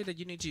just gonna say that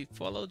you need to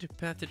follow the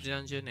path to the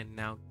dungeon and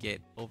now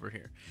get over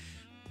here.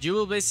 You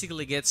will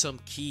basically get some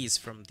keys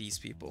from these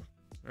people,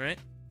 right?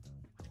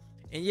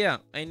 And yeah,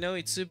 I know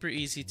it's super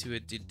easy to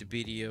edit the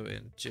video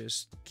and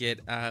just get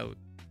out.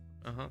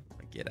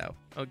 Get out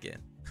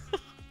again.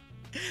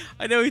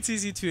 I know it's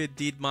easy to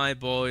edit my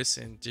voice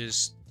and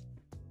just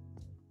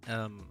you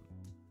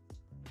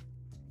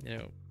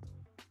know,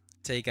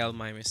 take out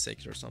my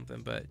mistakes or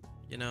something, but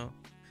you know,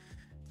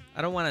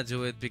 I don't want to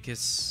do it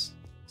because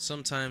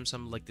sometimes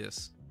I'm like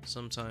this.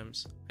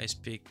 Sometimes I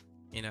speak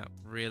in a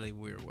really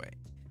weird way,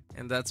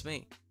 and that's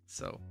me.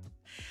 So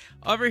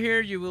over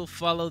here you will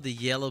follow the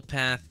yellow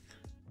path.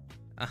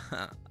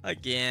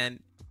 Again,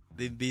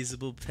 the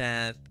invisible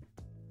path.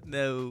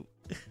 No.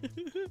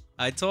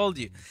 I told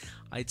you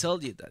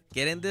that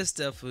getting this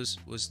stuff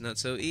was not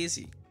so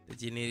easy,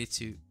 that you needed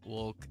to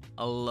walk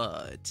a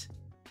lot.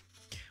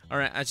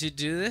 Alright, as you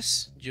do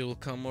this, you'll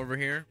come over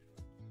here.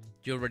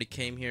 You already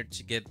came here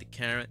to get the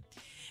carrot,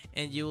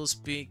 and you will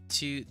speak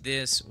to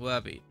this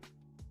Wabbit.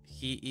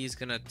 He is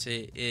gonna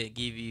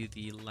give you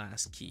the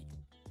last key.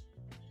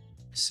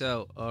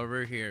 So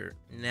over here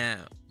now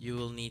you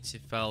will need to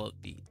follow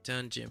the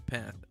dungeon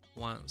path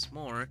once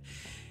more,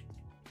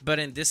 but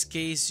in this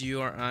case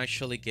you are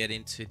actually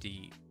getting to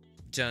the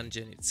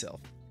dungeon itself.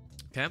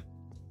 Okay,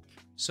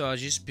 so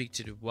as you speak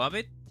to the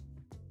Wabbit,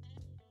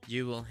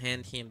 you will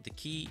hand him the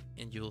key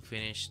and you will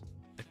finish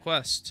the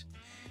quest.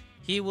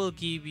 He will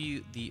give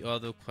you the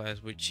other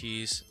quest, which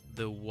is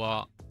the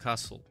Wa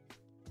Castle.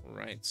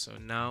 Right, so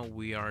now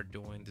we are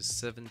doing the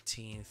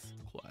 17th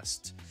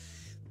quest.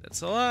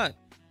 That's a lot.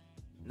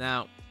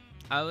 Now,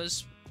 I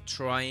was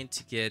trying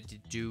to get the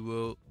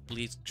duo,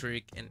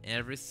 blitzkrieg, and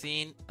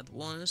everything at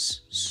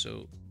once,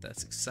 so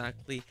that's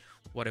exactly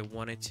what I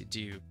wanted to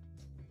do.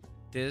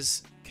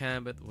 This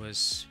combat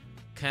was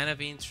kind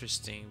of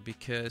interesting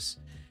because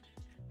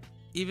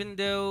even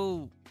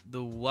though the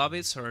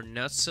Wabbits are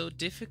not so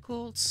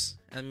difficult,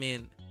 I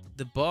mean,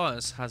 the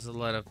boss has a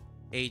lot of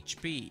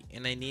HP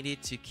and I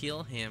needed to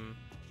kill him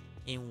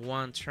in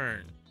one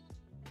turn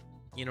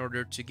in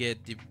order to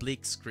get the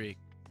blitzkrieg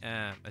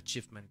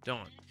achievement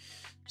done.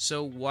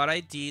 So what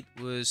I did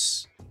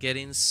was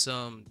getting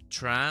some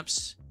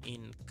traps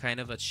in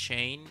kind of a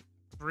chain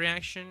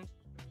reaction,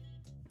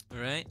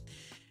 right?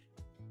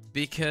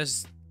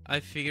 Because I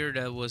figured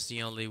that was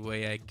the only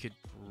way I could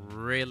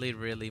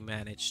really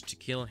manage to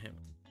kill him.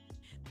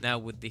 Now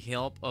with the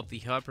help of the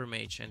Hyper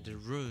Mage and the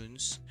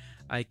runes,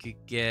 I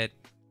could get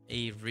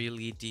a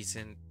really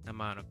decent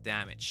amount of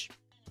damage.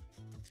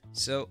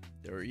 So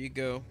there you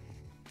go.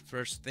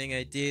 First thing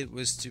I did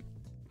was to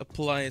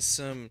apply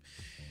some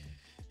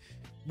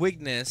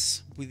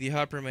weakness with the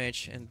Hyper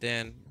Mage, and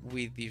then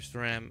with the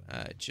ram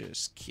I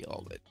just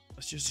killed it.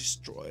 I just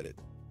destroyed it.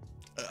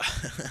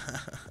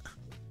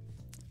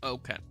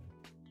 Okay,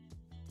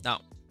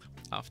 now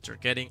after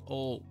getting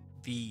all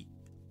the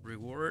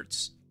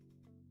rewards,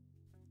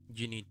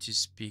 you need to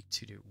speak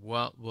to the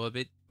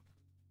Wabbit.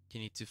 You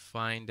need to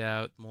find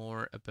out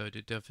more about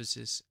the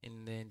Dofuses,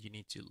 and then you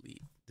need to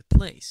leave the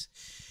place.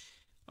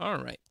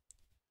 Alright,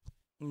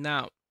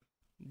 now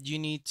you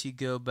need to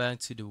go back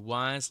to the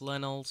wise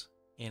Leonard,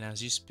 and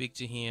as you speak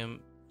to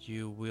him,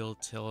 you will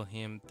tell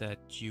him that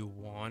you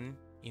won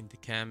in the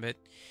combat,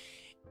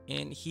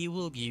 and he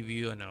will give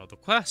you another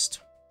quest.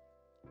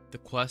 The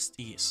quest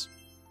is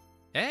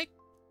egg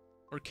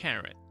or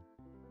carrot?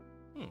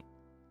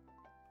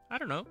 I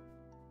don't know.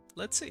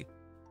 Let's see.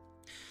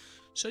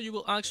 So you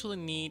will actually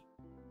need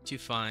to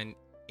find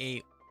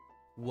a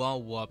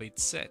Wabbit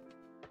set.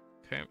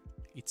 Okay,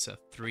 it's a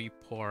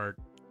 3-part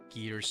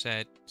gear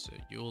set, so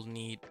you'll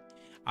need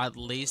at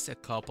least a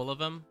couple of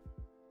them,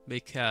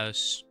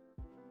 because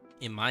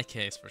in my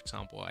case, for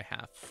example, I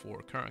have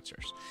 4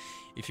 characters.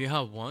 If you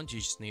have one, you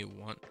just need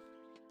one.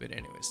 But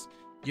anyways,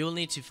 you'll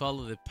need to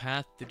follow the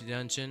path to the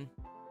dungeon.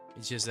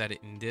 It's just that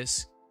in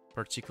this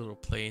particular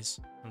place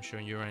I'm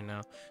showing you right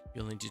now,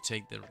 you'll need to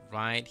take the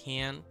right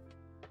hand,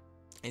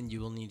 and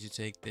you will need to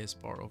take this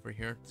bar over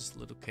here, this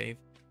little cave,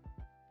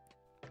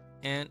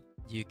 and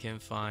you can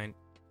find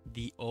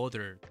the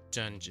other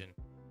dungeon,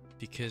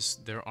 because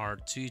there are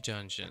 2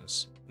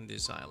 dungeons in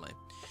this island.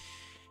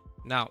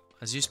 Now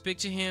as you speak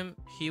to him,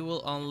 he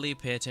will only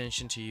pay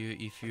attention to you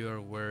if you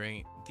are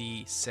wearing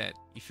the set.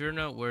 If you're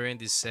not wearing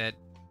the set,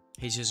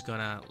 He's just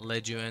gonna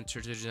let you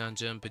enter the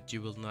dungeon, but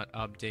you will not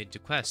update the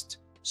quest.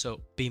 So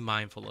be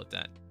mindful of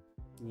that.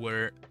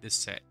 Wear the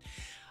set.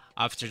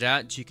 After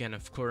that, you can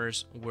of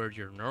course wear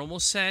your normal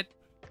set,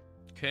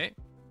 okay?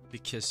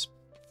 Because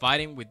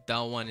fighting with that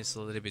one is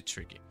a little bit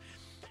tricky.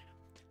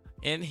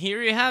 And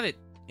here you have it.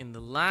 In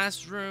the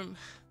last room,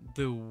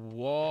 the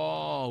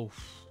wall.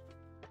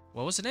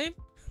 What was the name?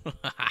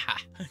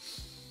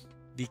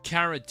 The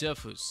CAWWOT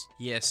Dofus.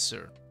 Yes,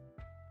 sir.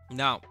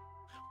 Now,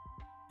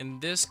 in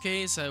this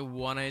case, I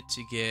wanted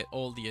to get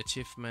all the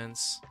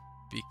achievements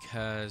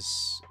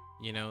because,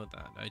 you know,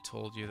 that I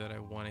told you that I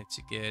wanted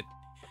to get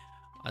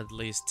at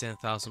least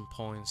 10,000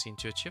 points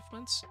into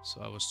achievements.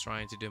 So I was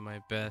trying to do my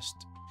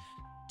best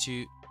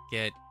to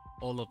get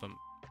all of them.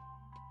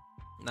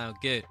 Now,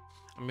 good.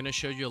 I'm gonna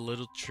show you a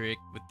little trick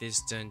with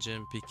this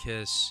dungeon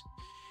because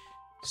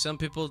some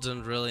people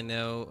don't really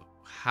know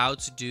how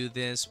to do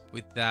this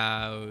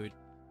without,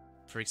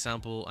 for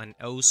example, an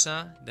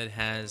OSA that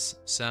has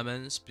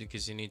summons,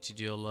 because you need to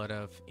do a lot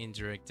of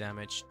indirect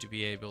damage to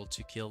be able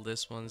to kill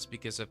these ones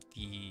because of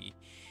the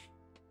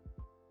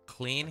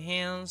clean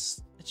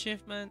hands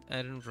achievement.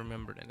 I don't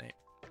remember the name.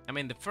 I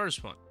mean, the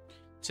first one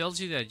tells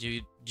you that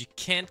you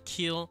can't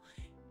kill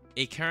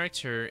a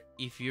character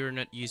if you're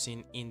not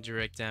using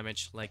indirect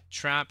damage like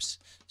traps,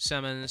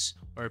 summons,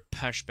 or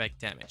pushback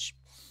damage.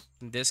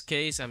 In this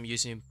case, I'm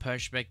using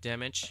pushback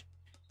damage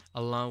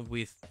along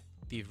with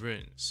the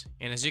runes.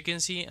 And as you can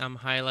see, I'm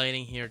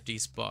highlighting here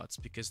these spots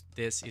because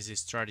this is a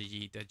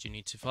strategy that you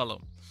need to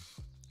follow.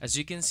 As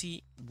you can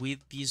see, with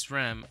this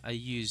ram, I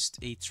used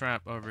a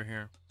trap over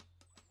here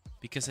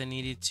because I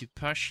needed to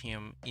push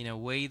him in a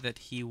way that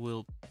he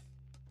will,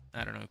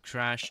 I don't know,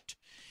 crash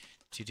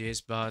to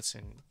these bots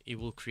and it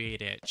will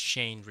create a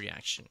chain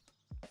reaction.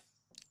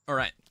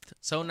 Alright,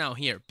 so now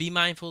here, be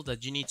mindful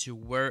that you need to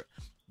wear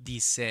the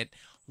set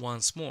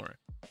once more.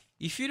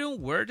 If you don't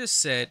wear the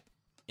set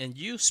and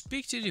you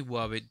speak to the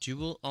Wabbit, you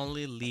will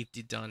only leave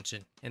the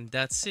dungeon and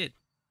that's it.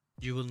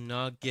 You will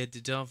not get the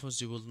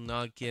Dofus, you will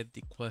not get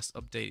the quest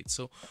updated.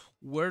 So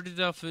wear the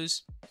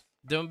Dofus,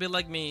 don't be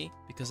like me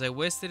because I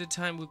wasted the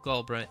time with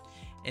Goldbright,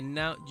 and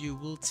now you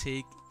will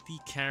take the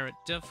CAWWOT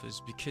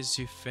Dofus because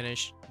you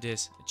finished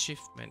this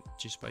achievement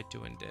just by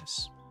doing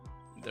this.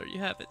 There you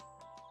have it.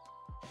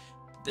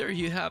 There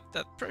you have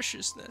that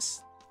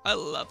preciousness. I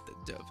love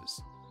the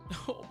Dofus.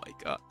 Oh my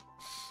god.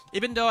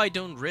 Even though I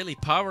don't really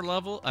power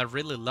level, I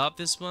really love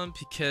this one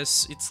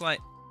because it's like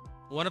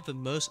one of the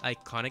most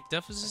iconic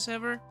Dofuses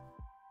ever.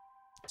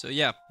 So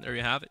yeah, there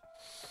you have it.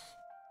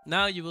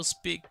 Now you will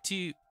speak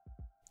to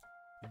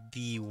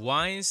the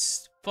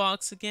wise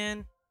fox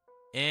again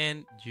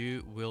and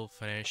you will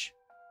finish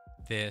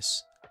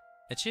this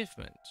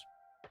achievement.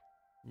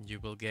 You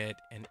will get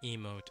an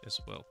emote as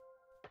well.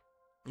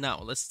 Now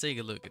let's take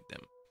a look at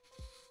them.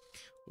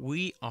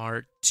 We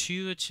are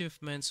 2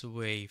 achievements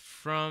away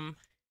from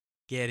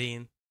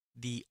getting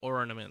the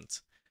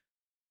ornament,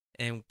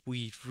 and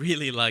we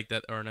really like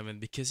that ornament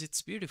because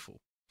it's beautiful.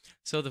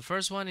 So the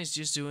first one is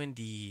just doing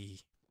the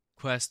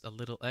quest a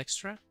little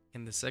extra,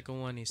 and the second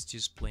one is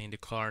just playing the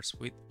cards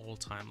with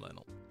all-time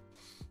Lionel.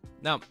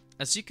 Now,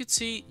 as you could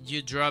see,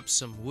 you drop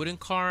some wooden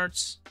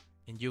cards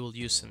and you will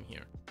use them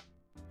here.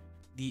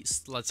 The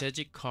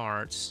strategic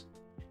cards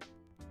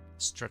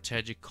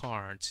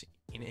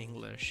in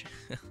English,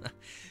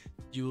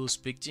 you will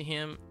speak to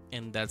him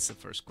and that's the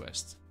first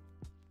quest.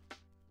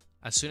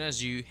 As soon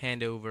as you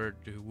hand over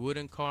the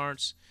wooden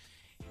cards,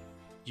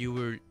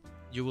 you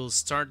will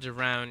start the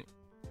round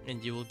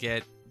and you will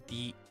get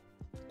the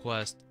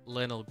quest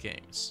Lionel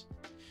Games.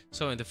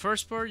 So in the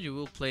first part you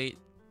will play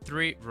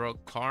 3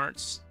 rock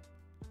cards.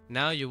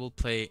 Now you will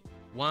play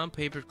 1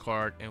 paper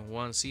card and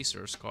 1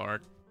 scissors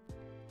card,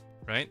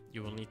 right?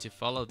 You will need to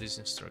follow these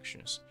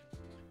instructions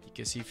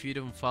because if you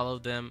don't follow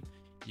them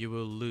you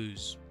will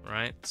lose,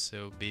 right?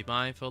 So be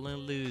mindful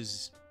and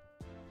lose.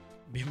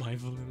 Be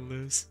mindful and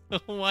lose.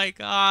 Oh my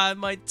god,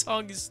 my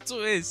tongue is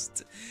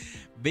twisted.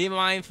 Be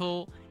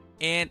mindful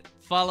and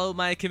follow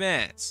my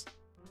commands.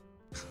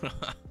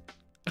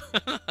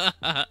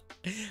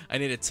 I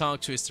need a tongue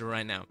twister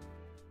right now.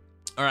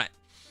 Alright,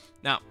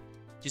 now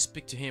just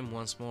speak to him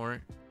once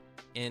more.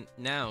 And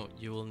now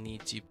you will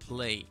need to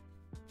play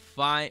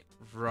 5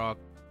 rock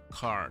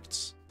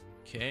cards.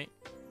 Okay?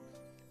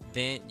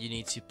 Then you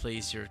need to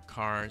place your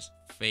cards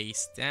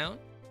face down.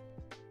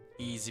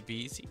 Easy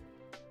peasy.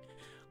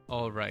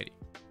 Alrighty,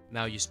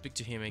 now you speak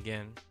to him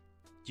again,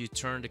 you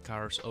turn the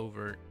cards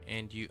over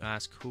and you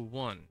ask who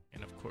won,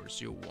 and of course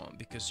you won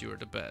because you're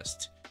the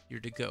best, you're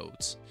the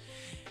GOAT.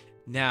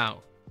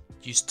 Now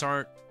you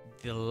start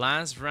the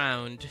last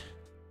round,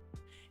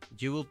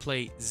 you will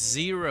play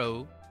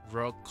 0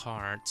 rock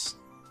cards,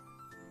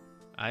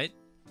 right?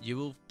 You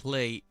will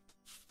play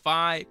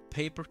 5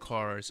 paper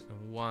cards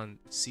and 1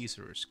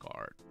 scissors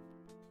card,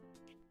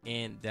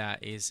 and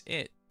that is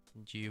it.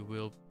 You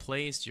will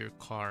place your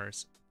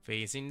cards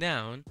facing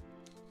down.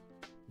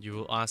 You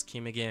will ask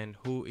him again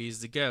who is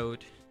the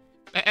GOAT,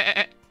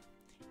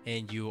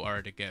 and you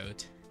are the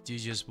GOAT. You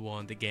just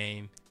won the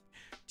game.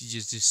 You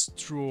just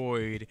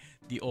destroyed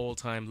the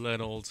all-time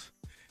Leonard.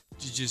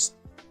 You just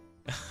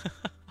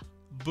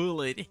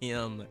bullied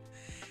him.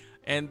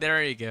 And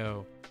there you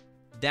go.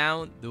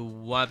 Down the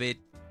Wabbit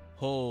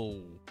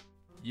hole.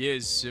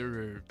 Yes,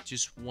 sir.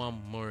 Just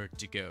one more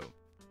to go.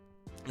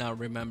 Now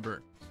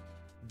remember,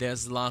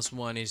 this last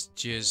one is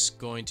just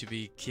going to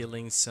be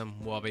killing some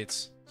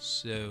Wabbits.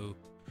 So,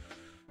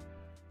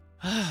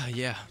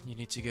 yeah, you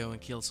need to go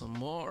and kill some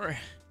more.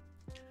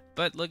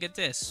 But look at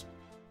this.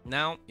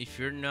 Now, if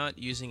you're not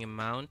using a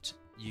mount,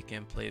 you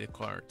can play the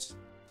cards.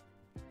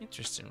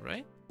 Interesting,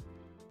 right?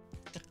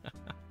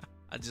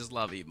 I just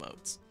love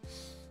emotes.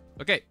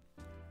 Okay,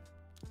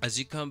 as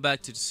you come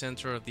back to the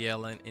center of the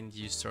island and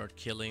you start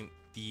killing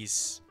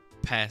these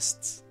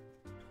pests,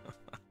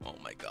 oh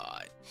my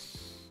god,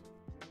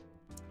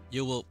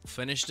 you will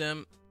finish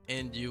them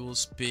and you will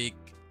speak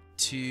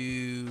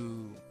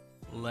to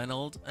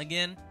Leonard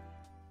again,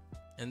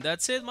 and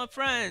that's it, my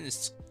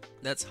friends.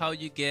 That's how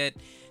you get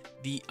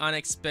the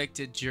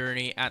unexpected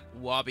journey at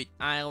Wabbit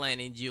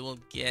Island, and you will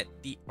get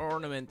the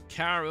ornament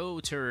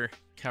character.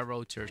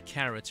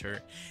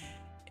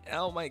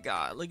 Oh my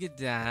god, look at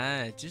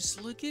that.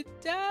 Just look at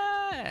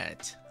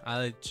that.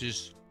 I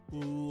just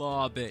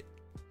love it.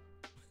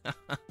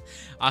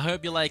 I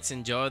hope you likes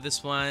enjoy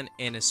this one,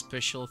 and a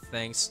special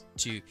thanks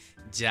to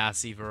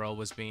Jazzy for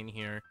always being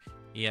here.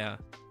 Yeah,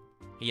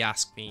 he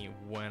asked me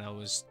when I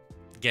was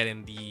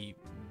getting the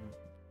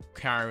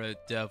CAWWOT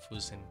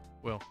Dofus, and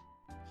well,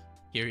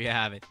 here you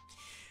have it.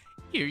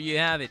 Here you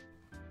have it.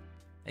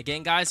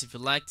 Again, guys, if you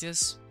like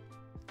this,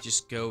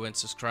 just go and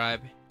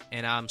subscribe.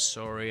 And I'm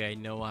sorry, I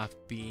know I've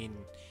been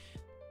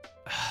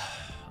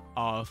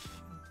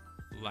off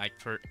like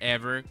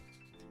forever,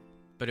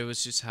 but it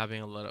was just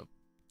having a lot of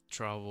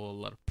trouble, a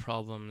lot of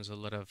problems, a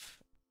lot of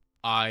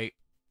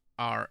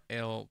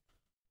IRL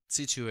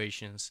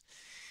situations.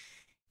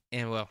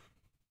 And well,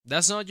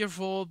 that's not your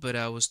fault, but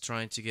I was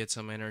trying to get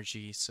some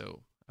energy,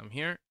 so I'm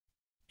here,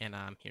 and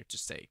I'm here to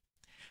stay.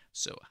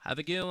 So have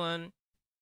a good one.